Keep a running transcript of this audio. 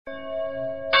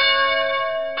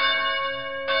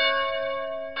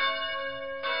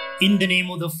In the name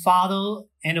of the Father,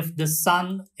 and of the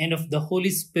Son, and of the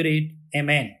Holy Spirit.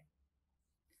 Amen.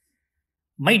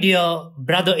 My dear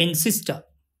brother and sister,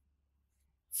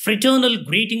 fraternal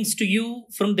greetings to you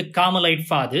from the Carmelite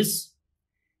Fathers,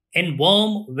 and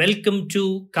warm welcome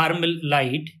to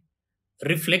Carmelite,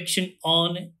 reflection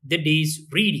on the day's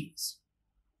readings.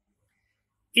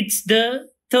 It's the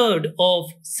 3rd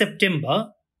of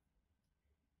September,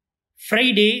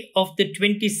 Friday of the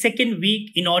 22nd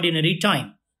week in Ordinary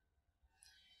Time.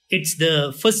 It's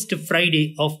the first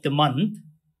Friday of the month,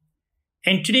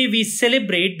 and today we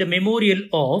celebrate the memorial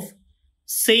of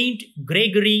Saint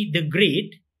Gregory the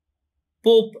Great,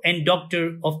 Pope and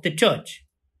Doctor of the Church.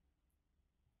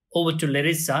 Over to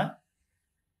Larissa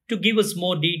to give us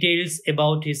more details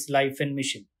about his life and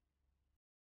mission.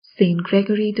 Saint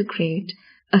Gregory the Great,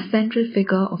 a central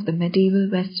figure of the medieval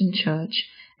Western Church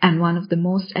and one of the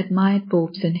most admired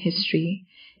popes in history,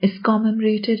 is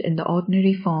commemorated in the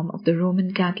ordinary form of the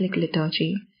Roman Catholic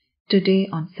liturgy, today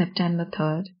on September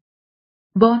 3rd.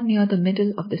 Born near the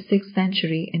middle of the 6th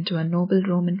century into a noble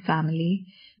Roman family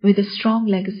with a strong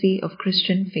legacy of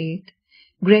Christian faith,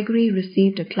 Gregory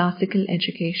received a classical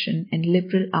education in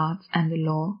liberal arts and the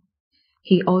law.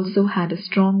 He also had a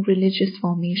strong religious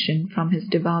formation from his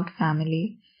devout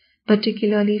family,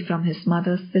 particularly from his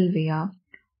mother Sylvia,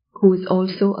 who is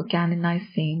also a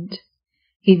canonized saint.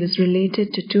 He was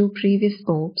related to 2 previous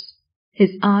popes.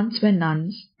 His aunts were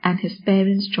nuns, and his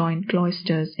parents joined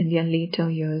cloisters in their later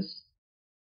years.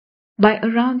 By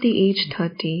around the age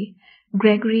 30,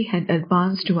 Gregory had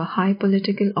advanced to a high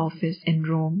political office in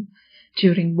Rome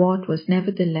during what was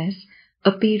nevertheless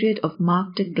a period of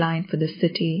marked decline for the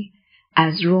city,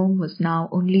 as Rome was now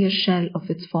only a shell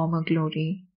of its former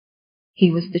glory.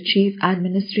 He was the chief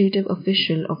administrative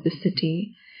official of the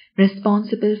city,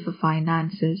 responsible for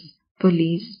finances,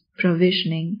 police,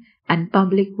 provisioning, and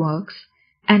public works,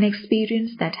 an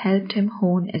experience that helped him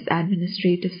hone his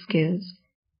administrative skills,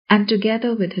 and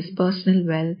together with his personal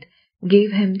wealth,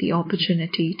 gave him the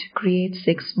opportunity to create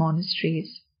 6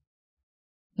 monasteries.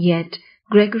 Yet,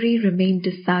 Gregory remained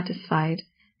dissatisfied,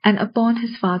 and upon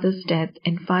his father's death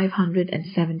in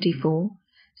 574,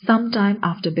 sometime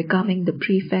after becoming the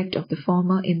prefect of the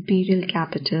former imperial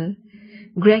capital,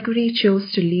 Gregory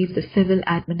chose to leave the civil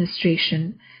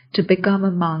administration to become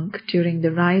a monk during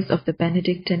the rise of the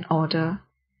Benedictine order.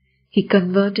 He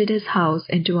converted his house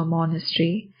into a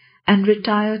monastery and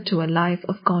retired to a life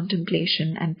of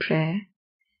contemplation and prayer.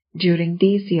 During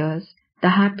these years,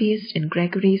 the happiest in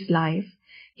Gregory's life,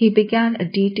 he began a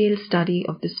detailed study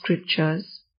of the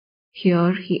scriptures.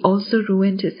 Here he also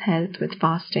ruined his health with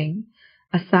fasting,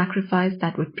 a sacrifice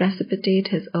that would precipitate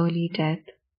his early death.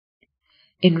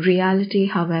 In reality,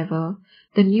 however,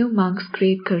 the new monk's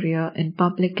great career in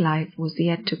public life was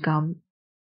yet to come.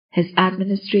 His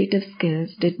administrative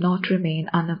skills did not remain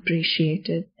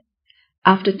unappreciated.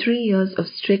 After 3 years of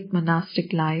strict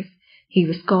monastic life, he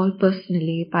was called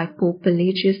personally by Pope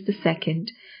Pelagius II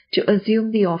to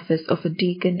assume the office of a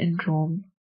deacon in Rome.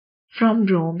 From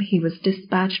Rome he was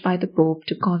dispatched by the Pope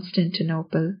to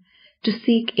Constantinople to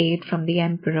seek aid from the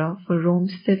Emperor for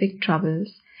Rome's civic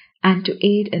troubles and to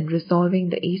aid in resolving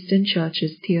the Eastern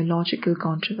Church's theological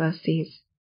controversies.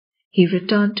 He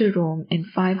returned to Rome in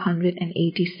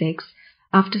 586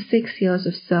 after 6 years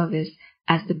of service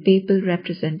as the papal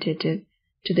representative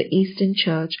to the Eastern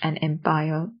Church and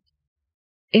Empire.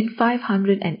 In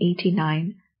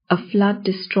 589, a flood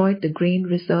destroyed the grain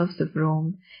reserves of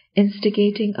Rome,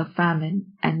 instigating a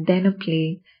famine and then a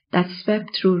plague that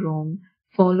swept through Rome,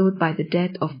 followed by the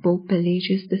death of Pope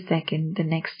Pelagius II the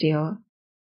next year.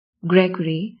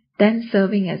 Gregory, then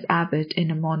serving as abbot in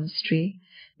a monastery,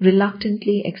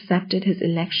 reluctantly accepted his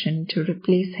election to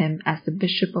replace him as the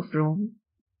Bishop of Rome.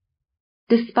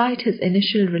 Despite his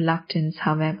initial reluctance,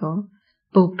 however,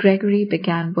 Pope Gregory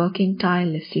began working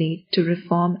tirelessly to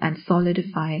reform and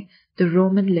solidify the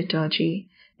Roman liturgy,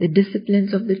 the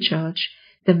disciplines of the Church,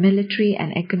 the military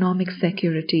and economic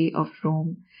security of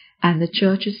Rome, and the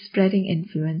Church's spreading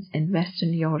influence in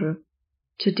Western Europe.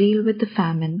 To deal with the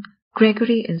famine,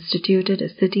 Gregory instituted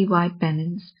a city-wide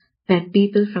penance, fed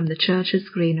people from the Church's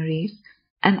granaries,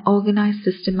 and organized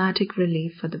systematic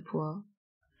relief for the poor.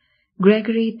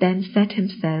 Gregory then set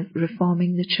himself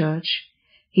reforming the Church.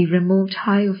 He removed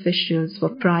high officials for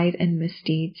pride and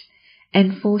misdeeds,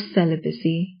 enforced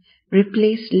celibacy,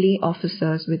 replaced lay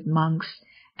officers with monks,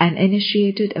 and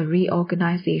initiated a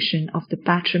reorganization of the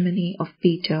patrimony of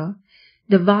Peter,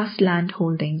 the vast land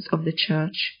holdings of the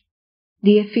Church.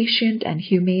 The efficient and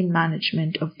humane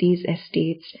management of these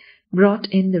estates brought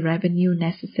in the revenue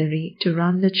necessary to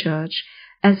run the Church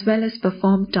as well as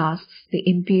perform tasks the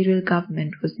imperial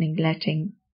government was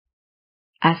neglecting.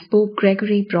 As Pope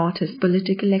Gregory brought his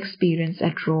political experience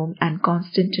at Rome and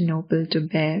Constantinople to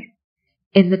bear,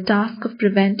 in the task of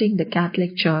preventing the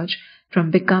Catholic Church from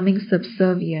becoming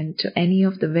subservient to any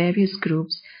of the various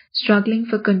groups struggling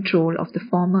for control of the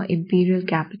former imperial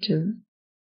capital.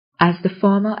 As the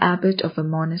former abbot of a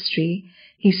monastery,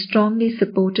 he strongly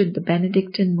supported the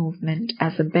Benedictine movement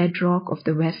as a bedrock of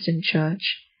the Western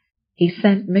Church. He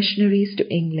sent missionaries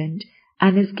to England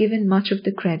and is given much of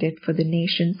the credit for the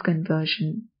nation's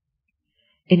conversion.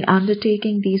 In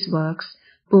undertaking these works,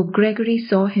 Pope Gregory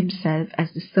saw himself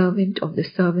as the servant of the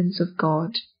servants of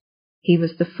God. He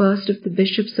was the first of the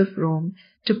bishops of Rome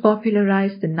to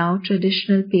popularize the now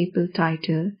traditional papal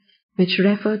title, which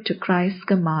referred to Christ's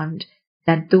command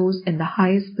that those in the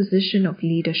highest position of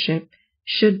leadership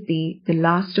should be the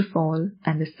last of all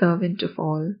and the servant of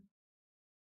all.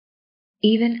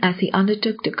 Even as he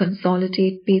undertook to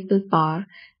consolidate papal power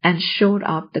and shore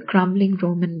up the crumbling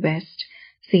Roman West,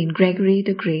 Saint Gregory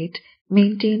the Great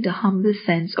maintained a humble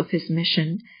sense of his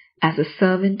mission as a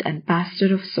servant and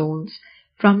pastor of souls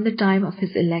from the time of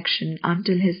his election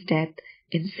until his death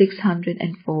in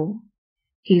 604.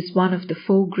 He is one of the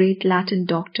 4 great Latin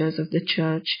doctors of the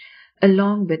Church,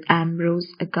 along with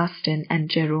Ambrose, Augustine, and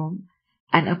Jerome,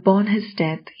 and upon his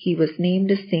death he was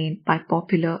named a saint by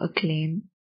popular acclaim.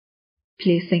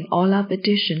 Placing all our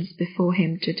petitions before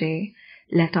him today,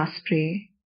 let us pray.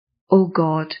 O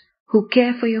God, who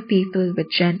care for your people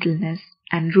with gentleness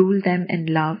and rule them in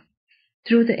love,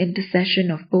 through the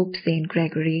intercession of Pope Saint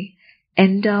Gregory,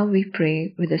 endow, we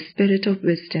pray, with a spirit of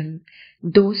wisdom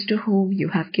those to whom you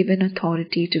have given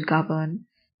authority to govern,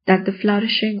 that the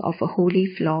flourishing of a holy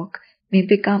flock may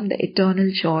become the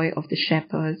eternal joy of the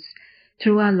shepherds,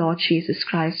 through our Lord Jesus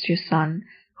Christ, your Son,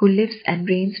 who lives and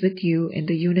reigns with you in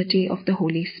the unity of the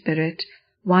Holy Spirit,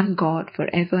 one God, for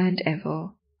ever and ever.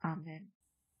 Amen.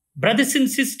 Brothers and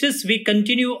sisters, we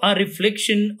continue our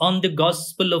reflection on the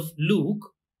Gospel of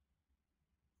Luke,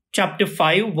 chapter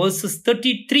 5, verses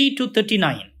 33 to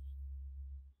 39.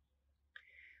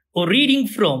 A reading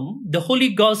from the Holy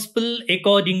Gospel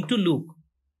according to Luke.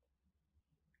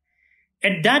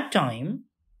 At that time,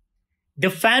 the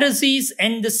Pharisees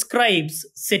and the scribes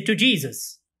said to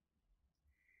Jesus,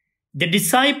 "The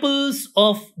disciples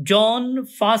of John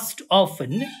fast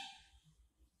often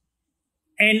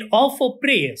and offer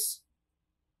prayers,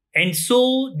 and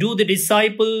so do the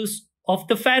disciples of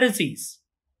the Pharisees.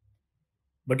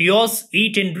 But yours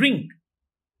eat and drink."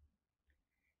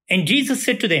 And Jesus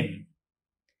said to them,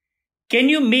 "Can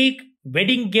you make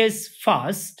wedding guests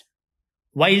fast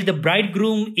while the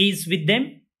bridegroom is with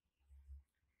them?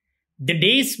 The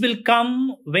days will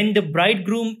come when the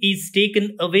bridegroom is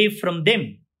taken away from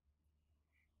them,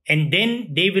 and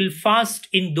then they will fast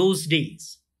in those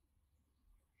days."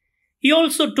 He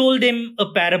also told them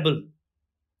a parable.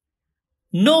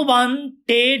 "No one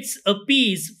takes a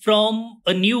piece from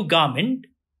a new garment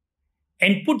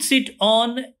and puts it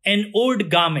on an old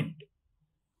garment.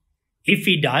 If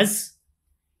he does,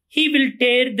 he will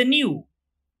tear the new,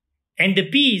 and the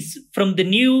piece from the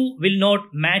new will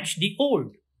not match the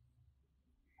old.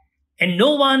 And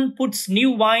no one puts new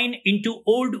wine into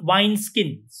old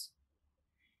wineskins.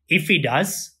 If he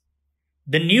does,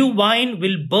 the new wine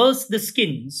will burst the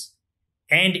skins,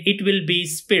 and it will be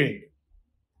spilled,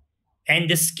 and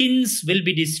the skins will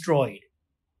be destroyed.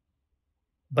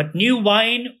 But new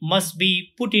wine must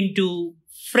be put into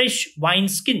fresh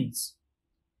wineskins.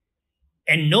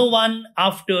 And no one,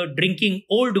 after drinking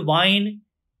old wine,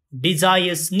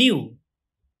 desires new,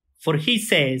 for he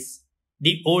says,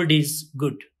 the old is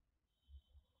good."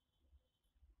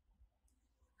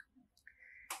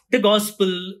 The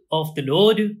Gospel of the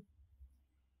Lord.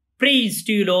 Praise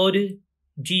to you, Lord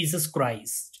Jesus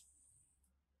Christ.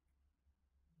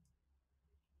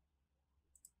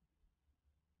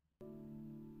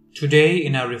 Today,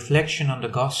 in our reflection on the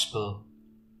Gospel,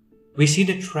 we see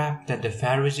the trap that the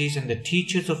Pharisees and the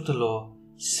teachers of the law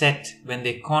set when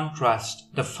they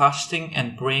contrast the fasting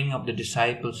and praying of the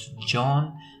disciples of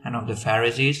John and of the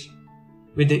Pharisees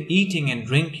with the eating and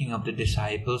drinking of the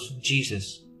disciples of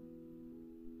Jesus.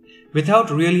 Without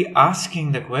really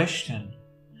asking the question,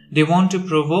 they want to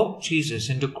provoke Jesus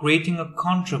into creating a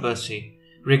controversy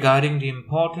regarding the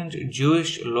important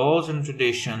Jewish laws and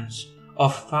traditions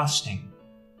of fasting.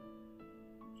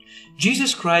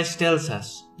 Jesus Christ tells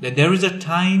us that there is a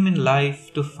time in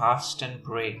life to fast and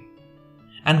pray,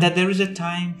 and that there is a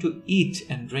time to eat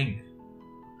and drink.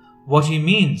 What he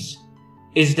means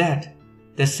is that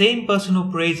the same person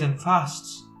who prays and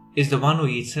fasts is the one who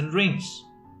eats and drinks.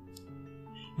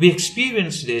 We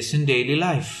experience this in daily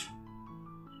life.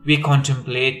 we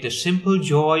contemplate the simple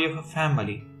joy of a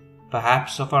family,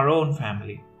 perhaps of our own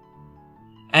family.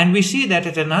 And we see that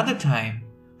at another time,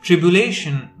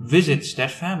 tribulation visits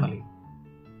that family.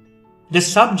 The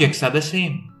subjects are the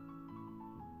same,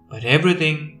 but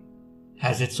everything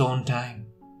has its own time.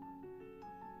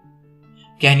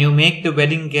 Can you make the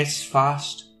wedding guests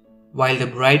fast while the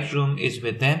bridegroom is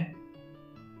with them?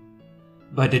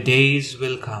 But the days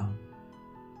will come.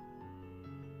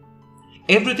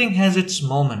 Everything has its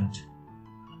moment.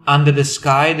 Under the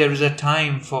sky there is a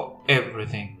time for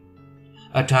everything.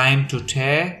 A time to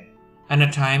tear and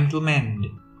a time to mend.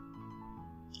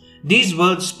 These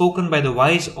words spoken by the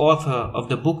wise author of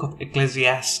the book of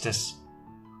Ecclesiastes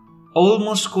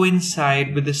almost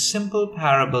coincide with the simple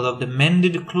parable of the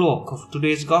mended cloak of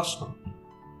today's gospel.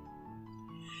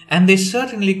 And they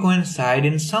certainly coincide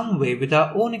in some way with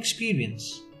our own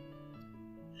experience.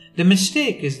 The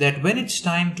mistake is that when it's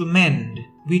time to mend,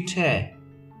 we tear,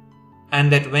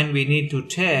 and that when we need to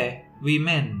tear, we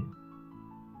mend.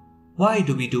 Why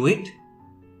do we do it?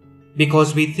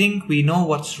 Because we think we know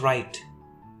what's right,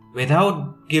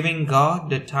 without giving God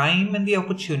the time and the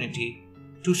opportunity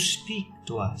to speak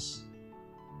to us.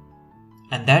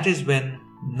 And that is when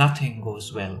nothing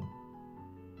goes well.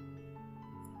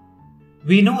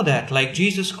 We know that, like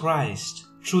Jesus Christ,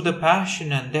 through the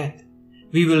passion and death,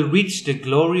 we will reach the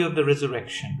glory of the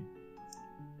resurrection,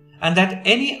 and that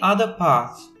any other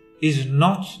path is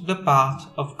not the path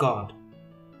of God.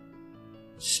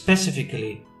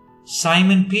 Specifically,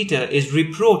 Simon Peter is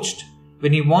reproached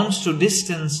when he wants to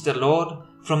distance the Lord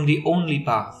from the only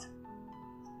path.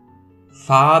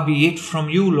 "Far be it from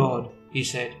you, Lord," he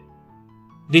said.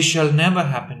 "This shall never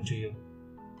happen to you."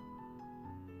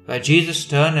 But Jesus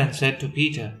turned and said to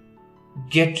Peter,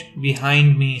 "Get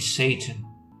behind me, Satan.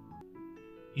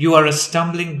 You are a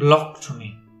stumbling block to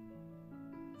me,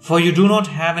 for you do not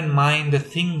have in mind the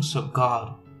things of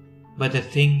God, but the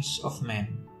things of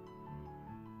men."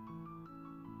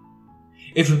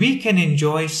 If we can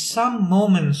enjoy some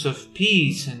moments of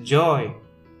peace and joy,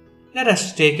 let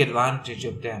us take advantage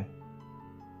of them.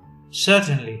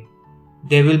 Certainly,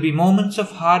 there will be moments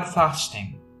of hard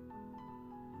fasting.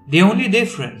 The only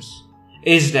difference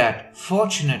is that,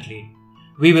 fortunately,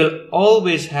 we will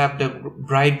always have the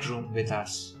bridegroom with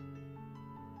us.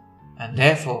 And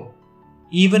therefore,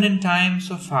 even in times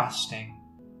of fasting,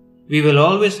 we will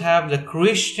always have the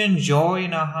Christian joy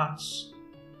in our hearts,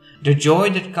 the joy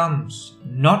that comes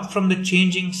not from the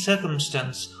changing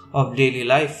circumstance of daily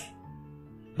life,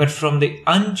 but from the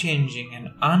unchanging and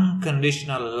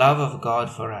unconditional love of God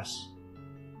for us.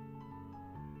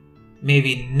 May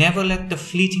we never let the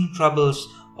fleeting troubles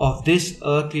of this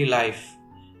earthly life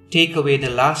take away the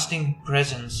lasting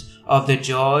presence of the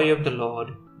joy of the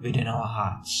Lord within our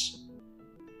hearts.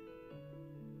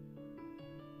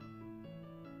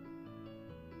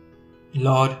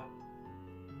 Lord,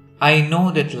 I know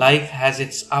that life has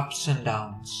its ups and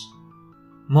downs,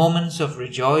 moments of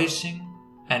rejoicing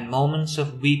and moments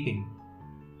of weeping,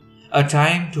 a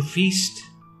time to feast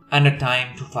and a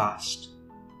time to fast.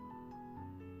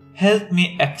 Help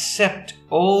me accept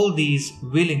all these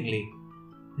willingly,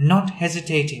 not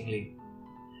hesitatingly,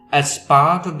 as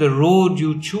part of the road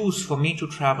you choose for me to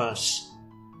traverse,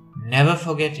 never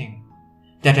forgetting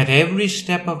that at every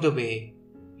step of the way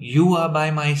you are by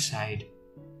my side,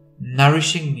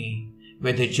 nourishing me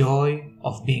with the joy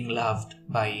of being loved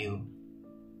by you.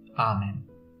 Amen.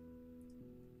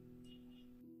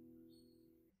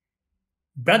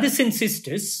 Brothers and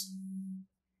sisters,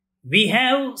 we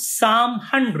have Psalm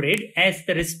 100 as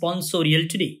the responsorial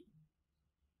today.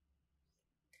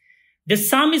 The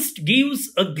psalmist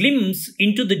gives a glimpse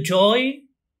into the joy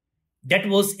that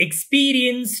was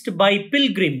experienced by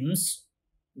pilgrims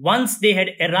once they had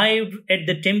arrived at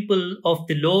the temple of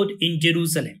the Lord in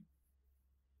Jerusalem.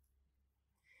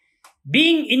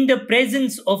 Being in the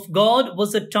presence of God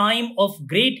was a time of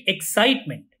great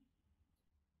excitement.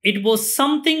 It was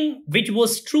something which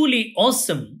was truly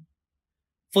awesome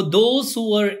for those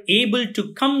who were able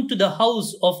to come to the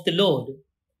house of the Lord,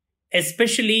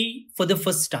 especially for the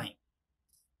first time.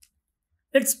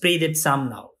 Let's pray that psalm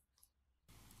now.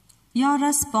 Your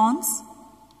response: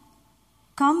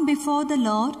 come before the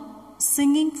Lord,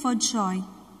 singing for joy.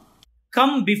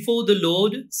 Come before the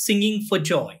Lord, singing for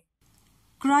joy.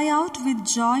 Cry out with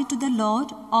joy to the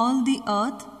Lord, all the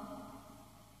earth.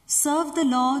 Serve the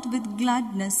Lord with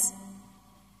gladness.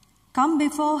 Come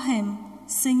before him,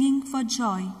 singing for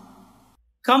joy.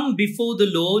 Come before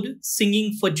the Lord,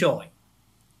 singing for joy.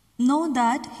 Know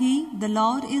that he, the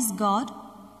Lord, is God.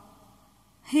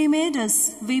 He made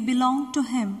us, we belong to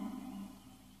him.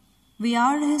 We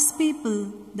are his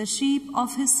people, the sheep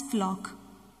of his flock.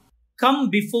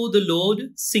 Come before the Lord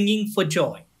singing for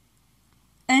joy.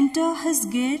 Enter his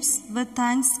gates with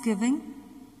thanksgiving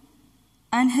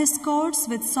and his courts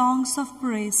with songs of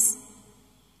praise.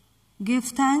 Give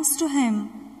thanks to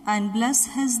him and bless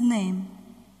his name.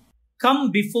 Come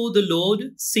before the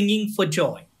Lord singing for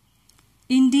joy.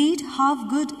 Indeed, how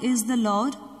good is the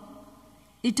Lord,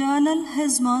 eternal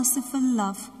his merciful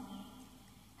love.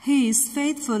 He is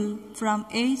faithful from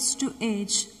age to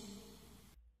age.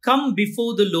 Come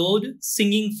before the Lord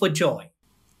singing for joy.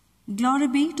 Glory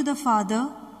be to the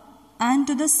Father, and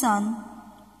to the Son,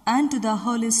 and to the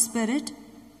Holy Spirit,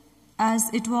 as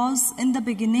it was in the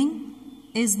beginning,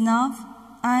 is now,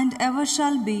 and ever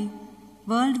shall be,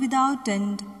 world without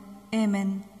end.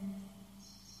 Amen.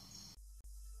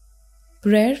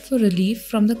 Prayer for relief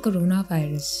from the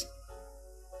coronavirus.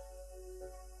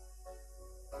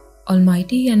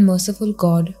 Almighty and merciful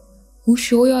God, who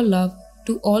show your love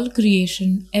to all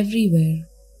creation everywhere,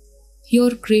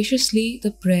 hear graciously the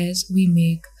prayers we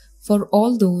make for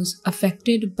all those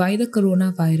affected by the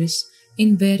coronavirus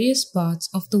in various parts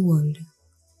of the world.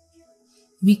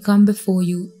 We come before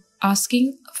you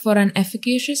asking for an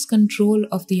efficacious control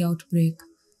of the outbreak,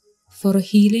 for a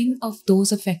healing of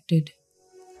those affected,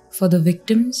 for the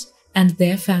victims and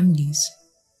their families.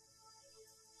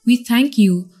 We thank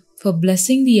you for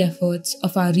blessing the efforts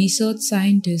of our research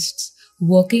scientists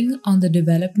working on the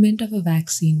development of a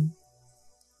vaccine.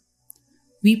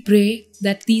 We pray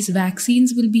that these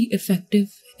vaccines will be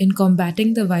effective in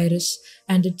combating the virus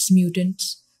and its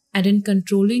mutants and in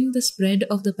controlling the spread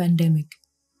of the pandemic.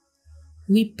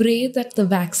 We pray that the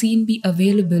vaccine be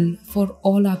available for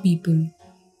all our people,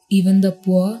 even the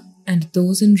poor and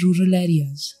those in rural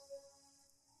areas.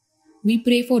 We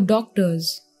pray for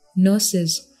doctors,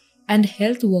 nurses, and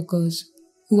health workers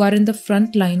who are in the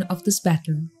front line of this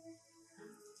battle,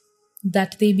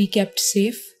 that they be kept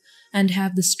safe and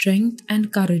have the strength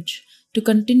and courage to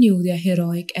continue their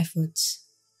heroic efforts.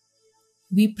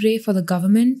 We pray for the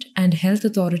government and health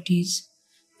authorities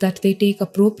that they take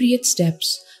appropriate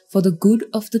steps for the good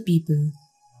of the people.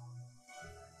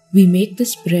 We make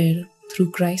this prayer through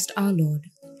Christ our Lord.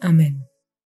 Amen.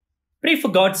 Pray for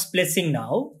God's blessing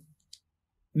now.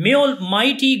 May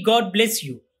Almighty God bless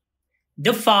you,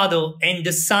 the Father and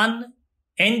the Son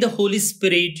and the Holy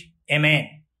Spirit. Amen.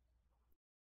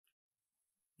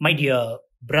 My dear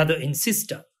brother and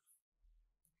sister,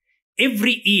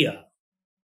 every year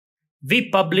we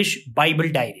publish Bible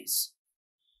diaries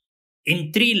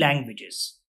in 3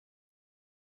 languages: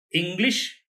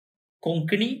 English,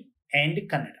 Konkani, and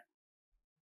Kannada.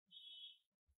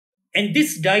 And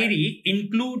this diary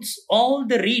includes all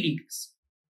the readings,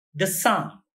 the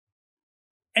psalm,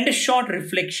 and a short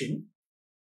reflection,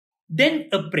 then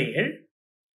a prayer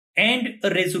and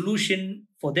a resolution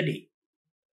for the day.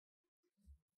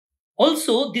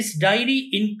 Also, this diary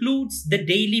includes the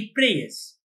daily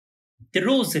prayers, the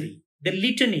rosary, the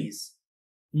litanies,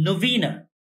 novena,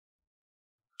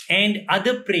 and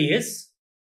other prayers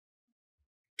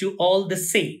to all the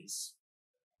saints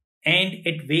and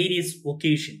at various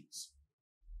occasions.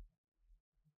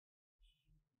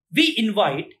 We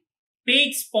invite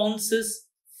paid sponsors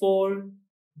for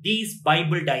these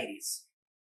Bible diaries.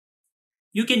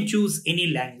 You can choose any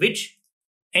language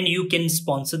and you can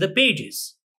sponsor the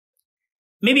pages.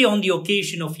 Maybe on the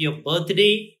occasion of your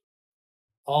birthday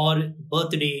or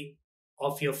birthday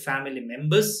of your family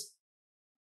members,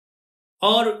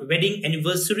 or wedding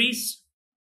anniversaries,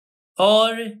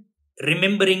 or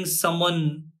remembering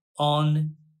someone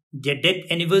on their death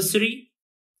anniversary.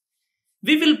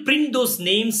 We will print those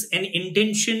names and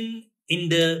intention in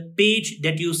the page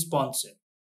that you sponsor.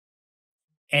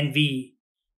 And we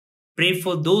pray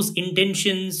for those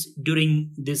intentions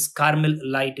during this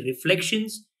Carmelite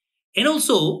reflections. And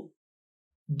also,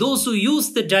 those who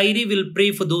use the diary will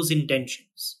pray for those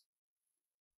intentions.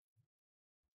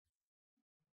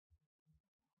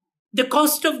 The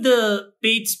cost of the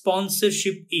paid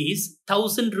sponsorship is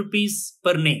 1,000 rupees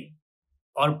per name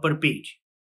or per page.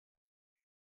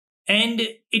 And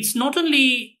it's not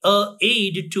only an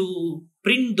aid to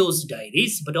print those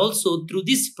diaries, but also through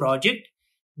this project,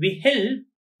 we help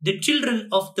the children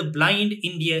of the blind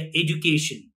in their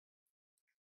education.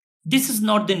 This is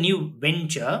not the new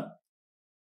venture.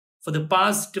 For the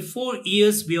past 4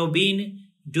 years, we have been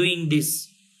doing this,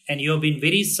 and you have been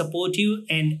very supportive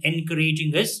and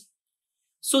encouraging us.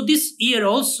 So this year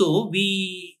also,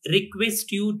 we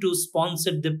request you to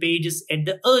sponsor the pages at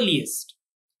the earliest.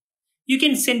 You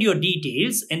can send your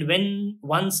details, and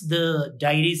once the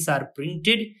diaries are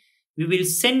printed, we will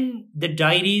send the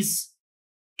diaries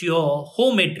to your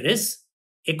home address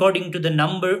according to the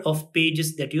number of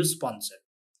pages that you sponsor.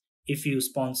 If you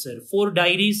sponsor 4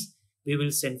 diaries, we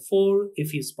will send 4.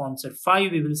 If you sponsor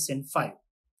 5, we will send 5.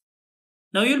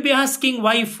 Now you'll be asking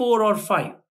why 4 or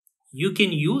 5? You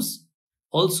can use,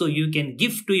 also you can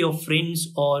give to your friends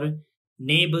or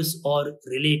neighbors or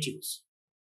relatives.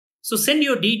 So send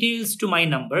your details to my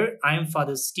number. I am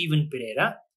Father Stephen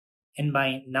Pereira and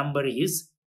my number is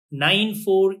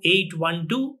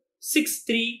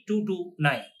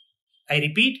 94812-63229. I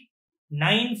repeat,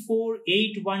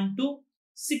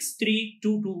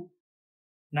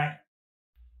 94812-63229.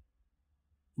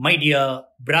 My dear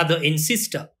brother and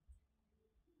sister,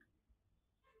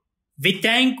 we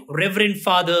thank Reverend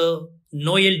Father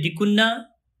Noel Dicunna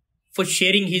for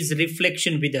sharing his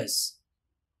reflection with us.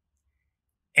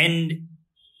 And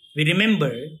we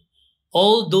remember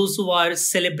all those who are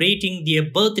celebrating their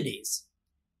birthdays,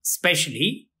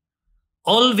 especially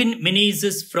Alvin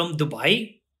Menezes from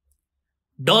Dubai,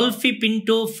 Dolphy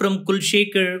Pinto from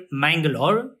Kulshekar,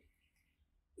 Mangalore,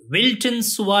 Wilton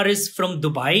Suarez from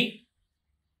Dubai,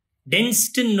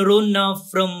 Denston Norona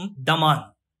from Daman.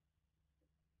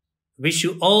 Wish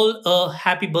you all a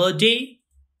happy birthday.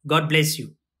 God bless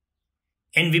you.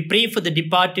 And we pray for the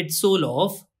departed soul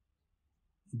of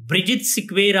Bridget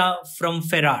Siqueira from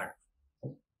Ferrar.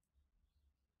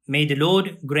 May the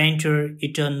Lord grant her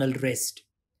eternal rest.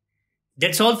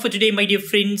 That's all for today, my dear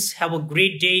friends. Have a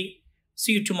great day.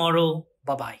 See you tomorrow.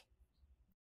 Bye-bye.